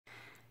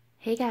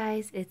Hey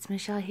guys, it's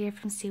Michelle here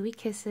from Seaweed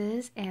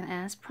Kisses, and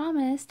as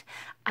promised,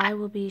 I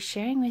will be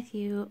sharing with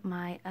you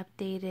my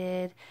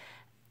updated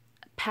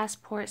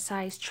passport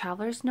size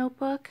traveler's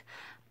notebook.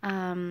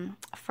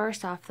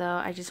 First off though,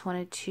 I just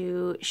wanted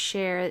to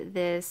share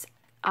this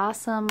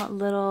awesome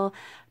little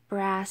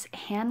brass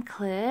hand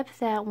clip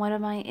that one of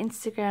my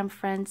Instagram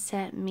friends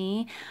sent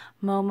me.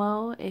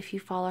 Momo, if you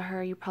follow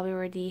her, you probably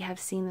already have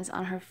seen this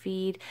on her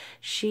feed.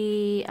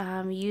 She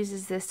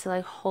uses this to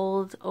like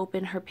hold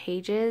open her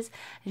pages,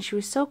 and she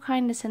was so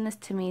kind to send this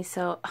to me.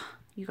 So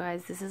you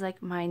guys, this is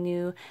like my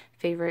new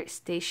favorite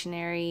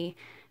stationery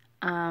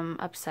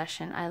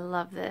obsession. I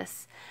love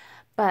this.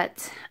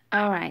 But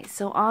alright,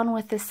 so on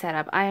with the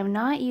setup. I am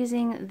not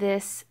using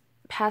this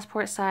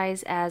passport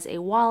size as a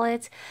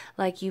wallet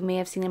like you may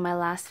have seen in my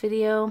last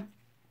video.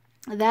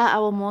 That I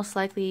will most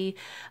likely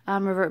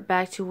revert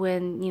back to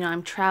when,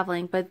 I'm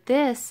traveling. But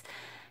this,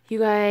 you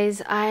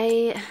guys,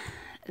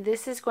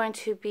 this is going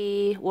to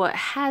be what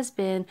has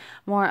been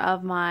more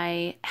of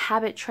my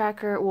habit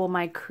tracker, well,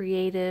 my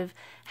creative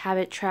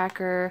habit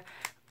tracker,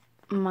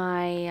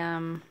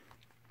 my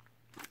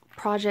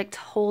project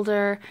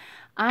holder.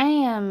 I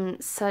am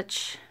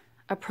such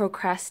a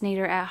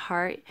procrastinator at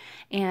heart,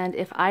 and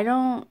if I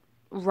don't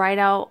write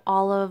out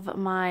all of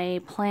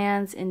my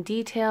plans and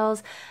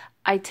details,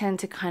 I tend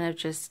to kind of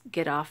just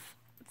get off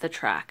the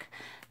track.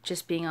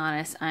 Just being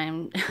honest,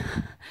 I'm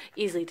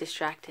easily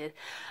distracted.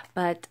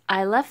 But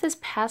I left this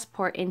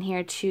passport in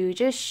here to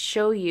just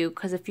show you,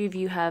 because a few of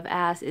you have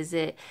asked, is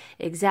it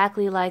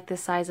exactly like the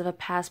size of a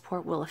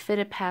passport? Will it fit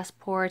a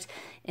passport?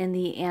 And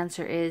the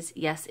answer is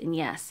yes and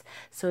yes.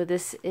 So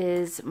this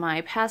is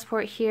my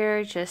passport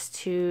here, just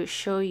to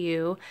show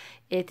you.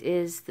 It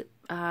is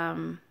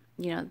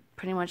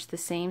pretty much the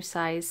same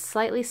size,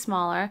 slightly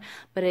smaller,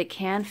 but it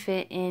can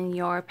fit in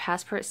your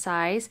passport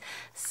size.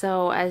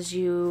 So as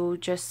you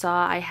just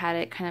saw, I had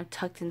it kind of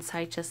tucked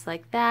inside just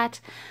like that.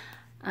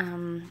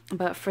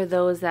 But for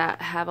those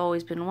that have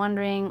always been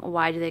wondering,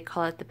 why do they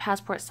call it the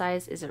passport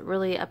size? Is it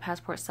really a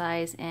passport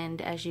size?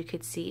 And as you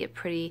could see, it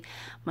pretty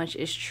much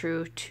is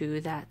true to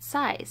that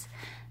size.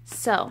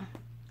 So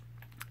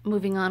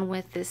moving on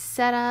with this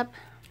setup.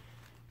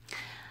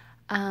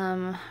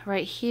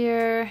 Right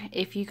here,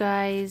 if you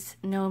guys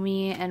know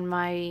me and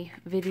my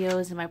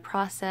videos and my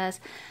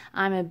process,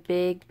 I'm a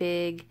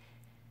big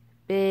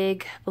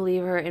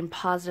believer in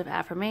positive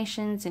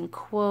affirmations and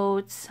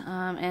quotes,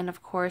 and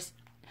of course,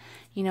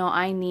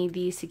 I need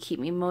these to keep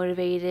me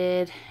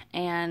motivated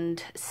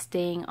and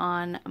staying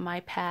on my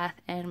path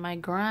and my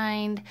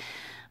grind,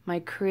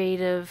 my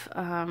creative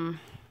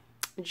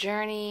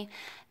journey.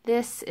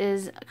 This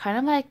is kind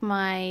of like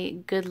my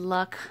good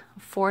luck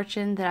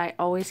fortune that I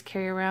always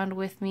carry around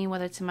with me,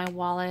 whether it's in my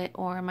wallet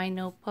or my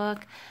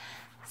notebook.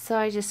 So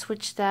I just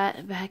switched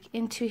that back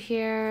into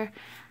here.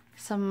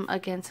 Some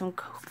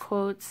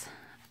quotes.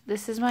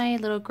 This is my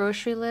little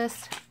grocery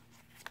list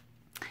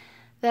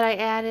that I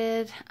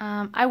added.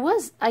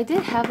 I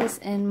did have this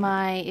in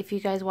my, if you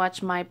guys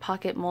watch my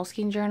pocket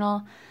Moleskine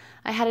journal,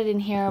 I had it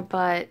in here,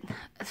 but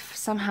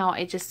somehow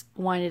I just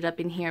winded up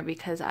in here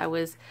because I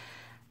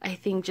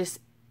think just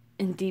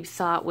in deep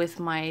thought with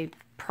my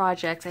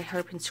projects. I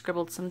hurried and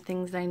scribbled some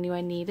things that I knew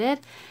I needed,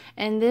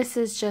 and this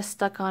is just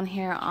stuck on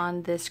here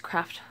on this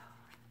Traveler's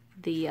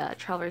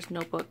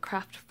Notebook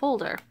craft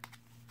folder.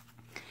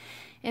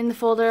 In the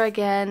folder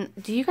again,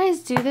 do you guys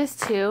do this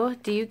too?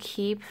 Do you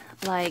keep,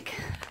 like,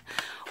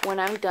 when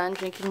I'm done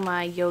drinking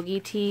my yogi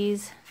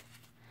teas,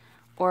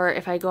 or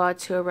if I go out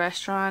to a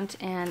restaurant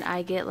and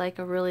I get like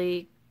a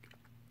really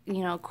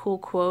cool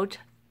quote,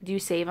 do you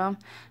save them?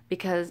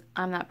 Because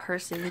I'm that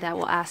person that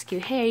will ask you,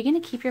 hey, are you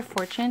going to keep your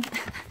fortune?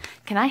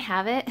 Can I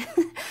have it?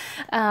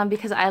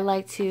 Because I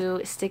like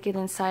to stick it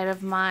inside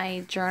of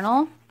my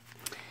journal,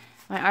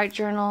 my art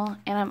journal,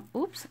 and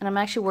I'm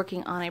actually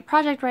working on a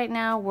project right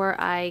now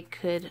where I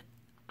could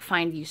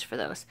find use for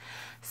those.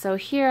 So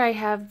here I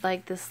have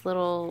like this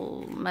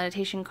little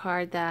meditation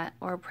card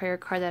or prayer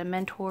card that a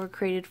mentor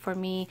created for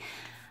me.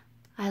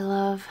 I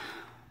love,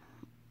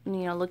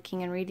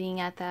 looking and reading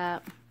at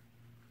that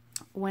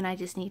when I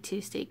just need to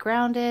stay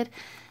grounded.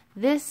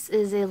 This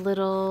is a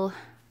little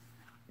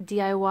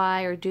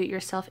DIY or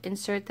do-it-yourself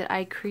insert that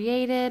I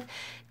created.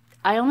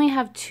 I only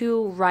have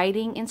 2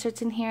 writing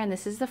inserts in here, and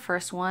this is the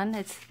first one.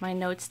 It's my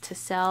notes to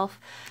self.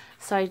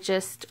 So I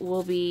just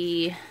will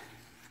be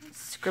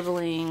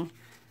scribbling,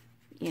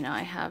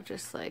 I have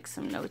just like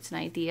some notes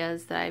and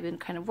ideas that I've been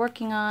kind of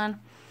working on.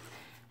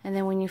 And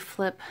then when you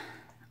flip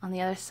on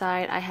the other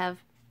side, I have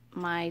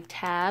my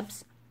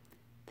tabs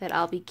that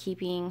I'll be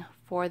keeping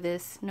for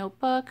this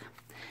notebook.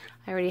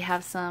 I already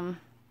have some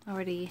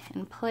already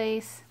in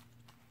place.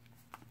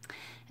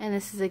 And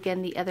this is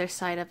again the other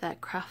side of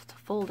that craft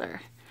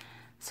folder.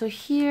 So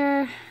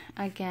here,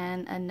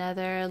 again,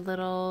 another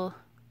little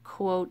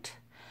quote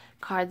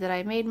card that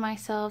I made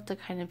myself to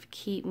kind of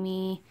keep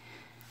me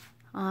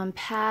on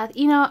path.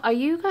 Are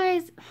you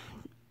guys,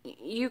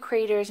 you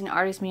creators and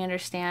artists may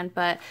understand,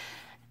 but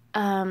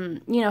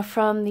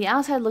from the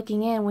outside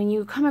looking in, when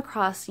you come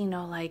across,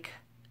 like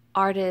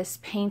artists,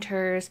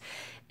 painters,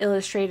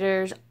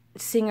 illustrators,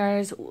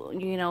 singers,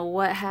 you know,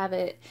 what have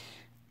it.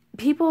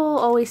 People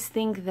always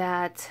think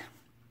that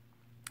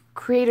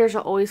creators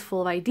are always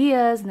full of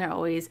ideas and they're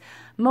always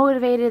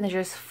motivated and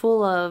they're just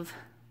full of,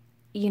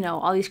 you know,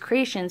 all these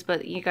creations,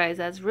 but you guys,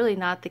 that's really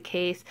not the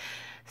case.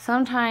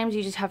 Sometimes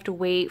you just have to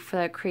wait for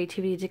that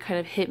creativity to kind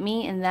of hit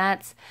me, and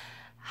that's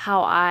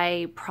how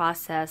I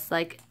process.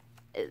 Like,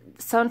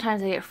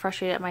 sometimes I get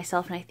frustrated at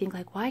myself and I think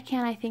like, why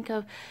can't I think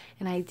of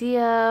an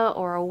idea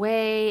or a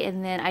way?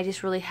 And then I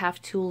just really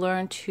have to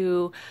learn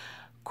to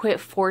quit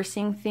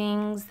forcing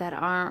things that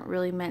aren't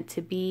really meant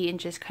to be and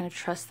just kind of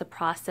trust the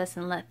process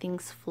and let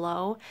things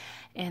flow.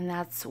 And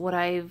that's what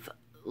I've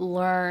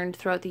learned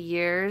throughout the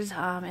years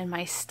in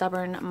my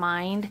stubborn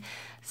mind.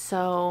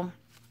 So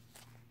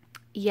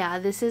yeah,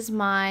 this is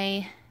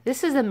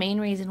the main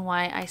reason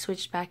why I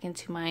switched back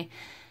into my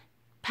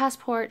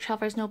passport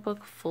traveler's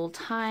notebook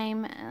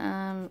full-time,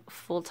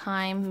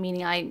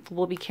 meaning I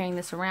will be carrying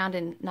this around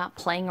and not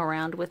playing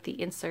around with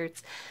the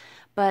inserts.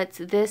 But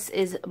this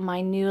is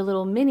my new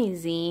little mini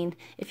zine.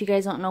 If you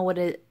guys don't know what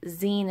a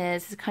zine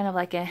is, it's kind of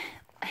like a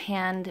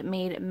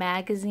handmade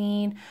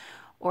magazine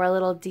or a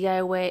little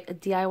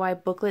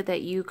DIY booklet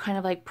that you kind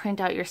of like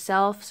print out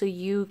yourself, so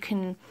you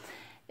can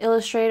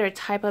illustrate or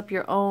type up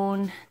your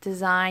own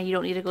design. You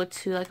don't need to go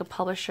to like a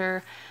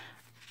publisher,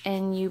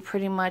 and you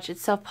pretty much,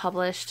 it's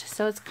self-published.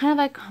 So it's kind of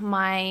like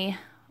my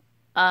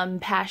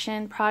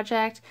passion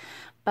project,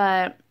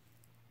 but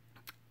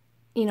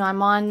you know,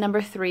 I'm on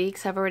number 3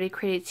 because I've already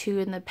created 2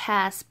 in the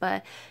past.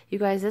 But you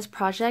guys, this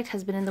project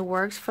has been in the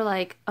works for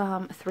like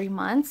 3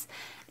 months.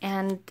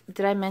 And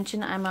did I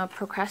mention I'm a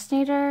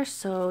procrastinator?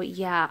 So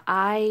yeah,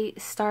 I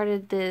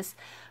started this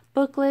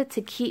booklet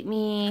to keep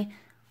me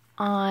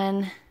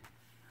on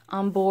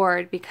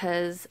board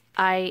because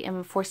I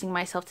am forcing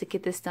myself to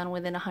get this done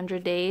within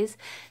 100 days.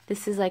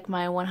 This is like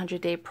my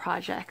 100-day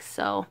project.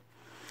 So,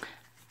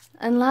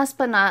 and last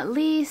but not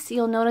least,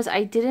 you'll notice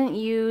I didn't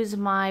use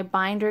my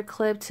binder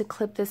clip to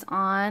clip this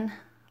on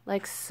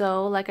like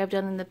so, like I've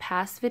done in the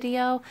past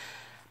video,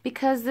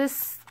 because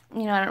this,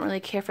 you know, I don't really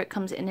care if it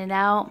comes in and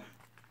out.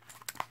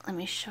 Let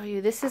me show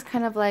you. This is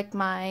kind of like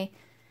my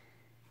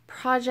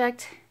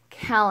project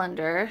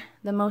calendar,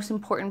 the most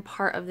important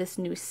part of this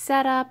new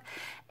setup,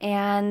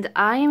 and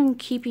I am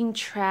keeping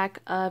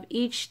track of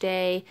each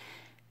day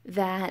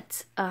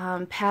that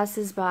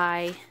passes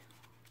by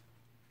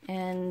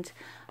and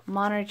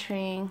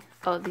monitoring.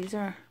 Oh, these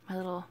are my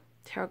little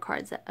tarot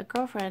cards that a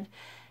girlfriend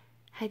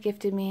had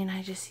gifted me, and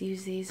I just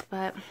use these.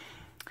 But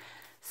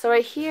so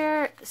right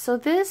here, so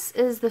this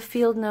is the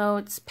Field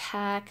Notes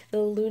pack, the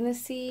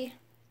Lunacy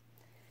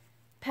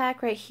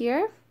pack right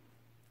here.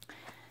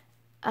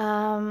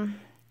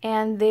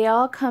 And they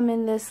all come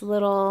in this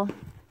little,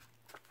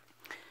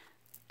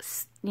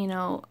 you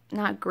know,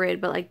 not grid,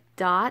 but like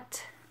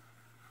dot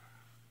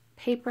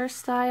paper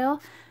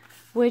style,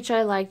 which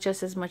I like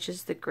just as much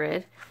as the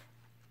grid.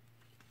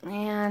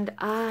 And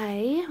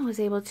I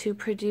was able to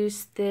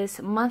produce this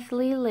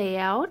monthly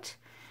layout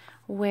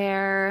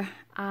where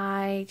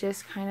I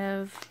just kind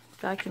of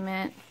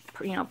document,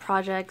 you know,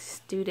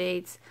 projects, due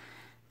dates,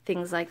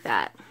 things like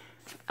that.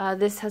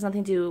 This has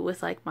nothing to do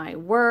with like my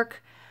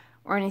work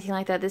or anything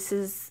like that.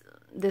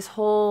 This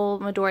whole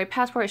Midori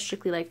passport is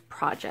strictly like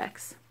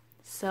projects.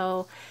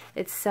 So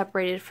it's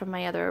separated from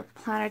my other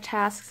planner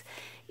tasks.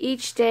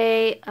 Each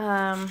day,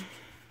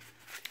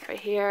 right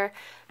here,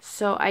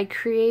 so I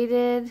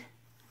created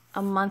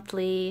a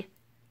monthly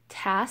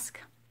task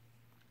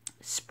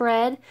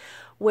spread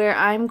where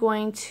I'm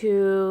going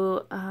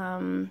to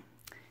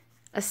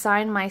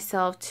assign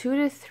myself 2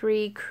 to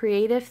 3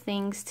 creative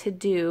things to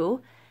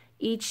do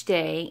each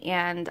day,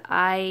 and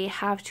I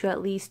have to at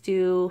least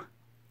do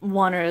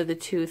 1 or the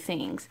 2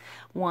 things,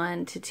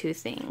 1 to 2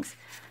 things.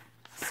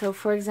 So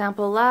for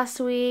example, last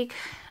week,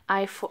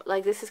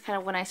 this is kind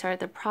of when I started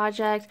the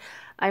project,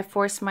 I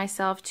forced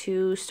myself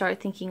to start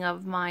thinking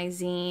of my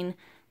zine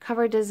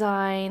cover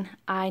design.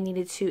 I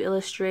needed to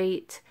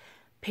illustrate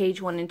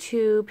page 1 and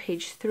 2,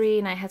 page 3,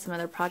 and I had some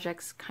other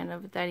projects kind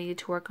of that I needed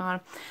to work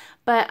on.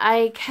 But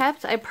I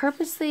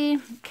purposely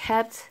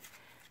kept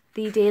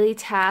the daily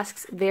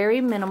tasks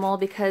very minimal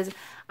because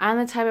I'm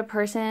the type of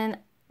person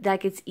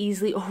that gets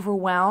easily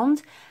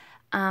overwhelmed.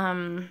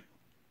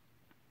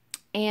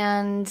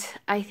 And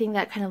I think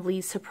that kind of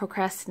leads to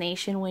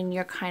procrastination when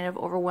you're kind of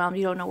overwhelmed.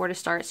 You don't know where to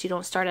start, so you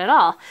don't start at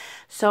all.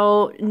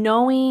 So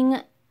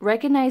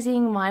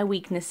recognizing my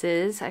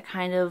weaknesses, I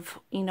kind of,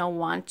 you know,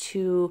 want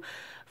to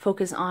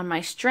focus on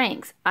my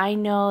strengths. I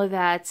know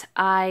that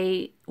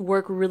I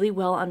work really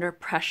well under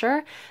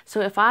pressure.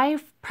 So if I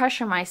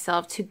pressure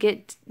myself to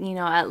get, you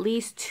know, at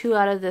least 2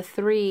 out of the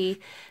 3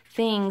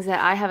 things that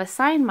I have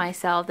assigned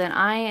myself, then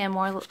I am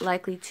more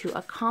likely to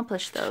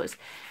accomplish those.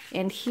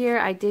 And here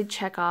I did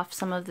check off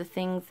some of the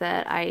things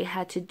that I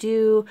had to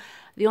do.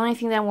 The only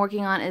thing that I'm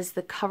working on is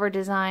the cover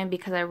design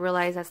because I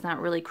realize that's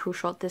not really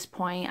crucial at this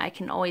point. I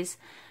can always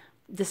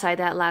decide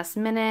that last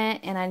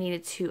minute, and I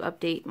needed to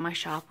update my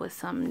shop with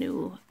some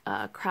new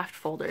craft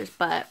folders.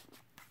 But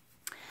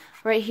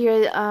Right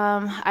here,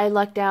 I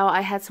lucked out.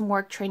 I had some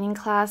work training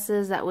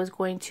classes that was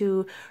going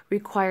to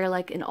require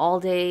like an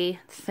all-day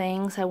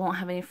thing, so I won't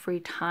have any free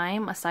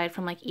time aside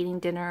from like eating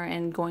dinner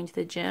and going to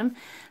the gym.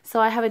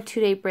 So I have a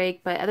 2-day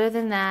break, but other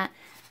than that,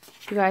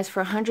 you guys,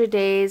 for 100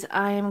 days,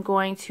 I am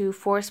going to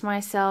force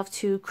myself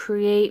to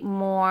create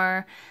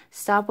more,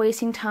 stop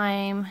wasting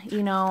time,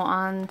 you know,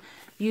 on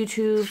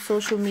YouTube,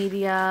 social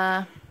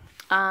media,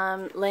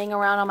 laying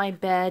around on my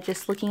bed,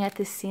 just looking at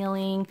the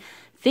ceiling,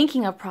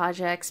 thinking of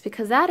projects,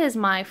 because that is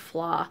my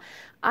flaw.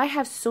 I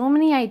have so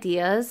many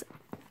ideas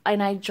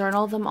and I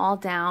journal them all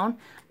down,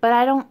 but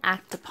I don't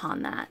act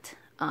upon that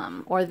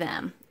or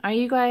them. Are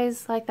you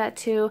guys like that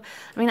too?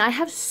 I mean, I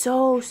have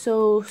so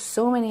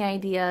many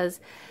ideas,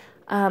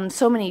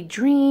 so many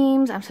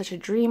dreams. I'm such a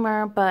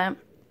dreamer, but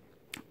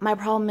my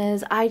problem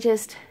is I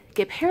just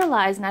get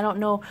paralyzed and I don't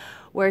know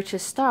where to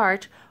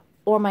start.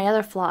 Or my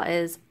other flaw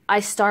is I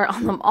start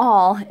on them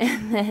all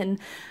and then,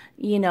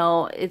 you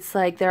know, it's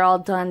like they're all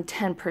done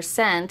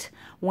 10%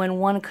 when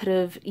one could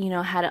have, you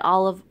know, had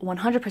all of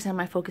 100% of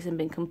my focus and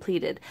been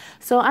completed.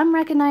 So I'm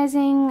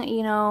recognizing,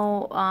 you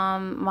know,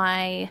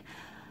 my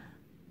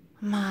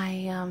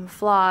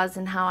flaws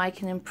and how I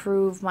can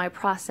improve my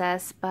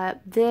process.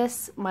 But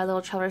this, my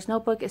little traveler's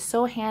notebook, is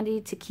so handy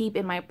to keep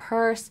in my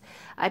purse.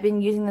 I've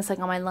been using this like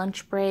on my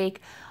lunch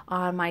break,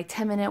 on my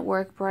 10-minute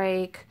work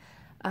break.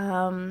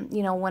 You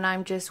know, when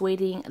I'm just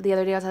waiting. The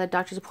other day I was at a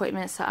doctor's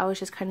appointment, so I was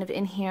just kind of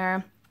in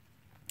here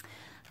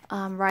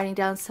writing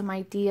down some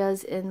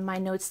ideas in my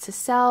notes to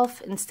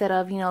self instead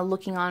of, you know,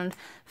 looking on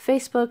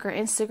Facebook or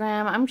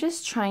Instagram. I'm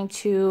just trying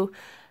to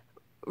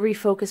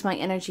refocus my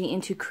energy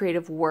into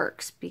creative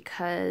works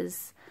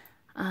because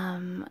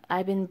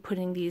I've been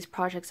putting these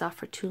projects off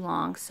for too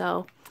long.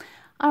 So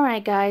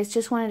alright guys,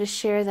 just wanted to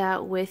share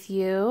that with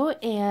you.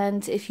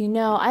 And if you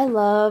know, I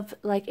love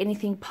like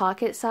anything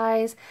pocket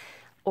size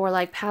or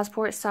like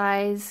passport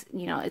size.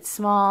 You know, it's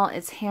small,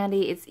 it's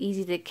handy, it's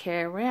easy to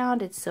carry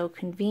around, it's so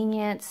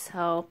convenient.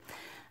 So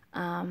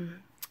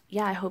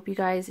yeah, I hope you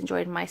guys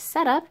enjoyed my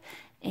setup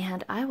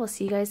and I will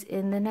see you guys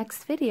in the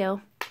next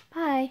video.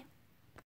 Bye!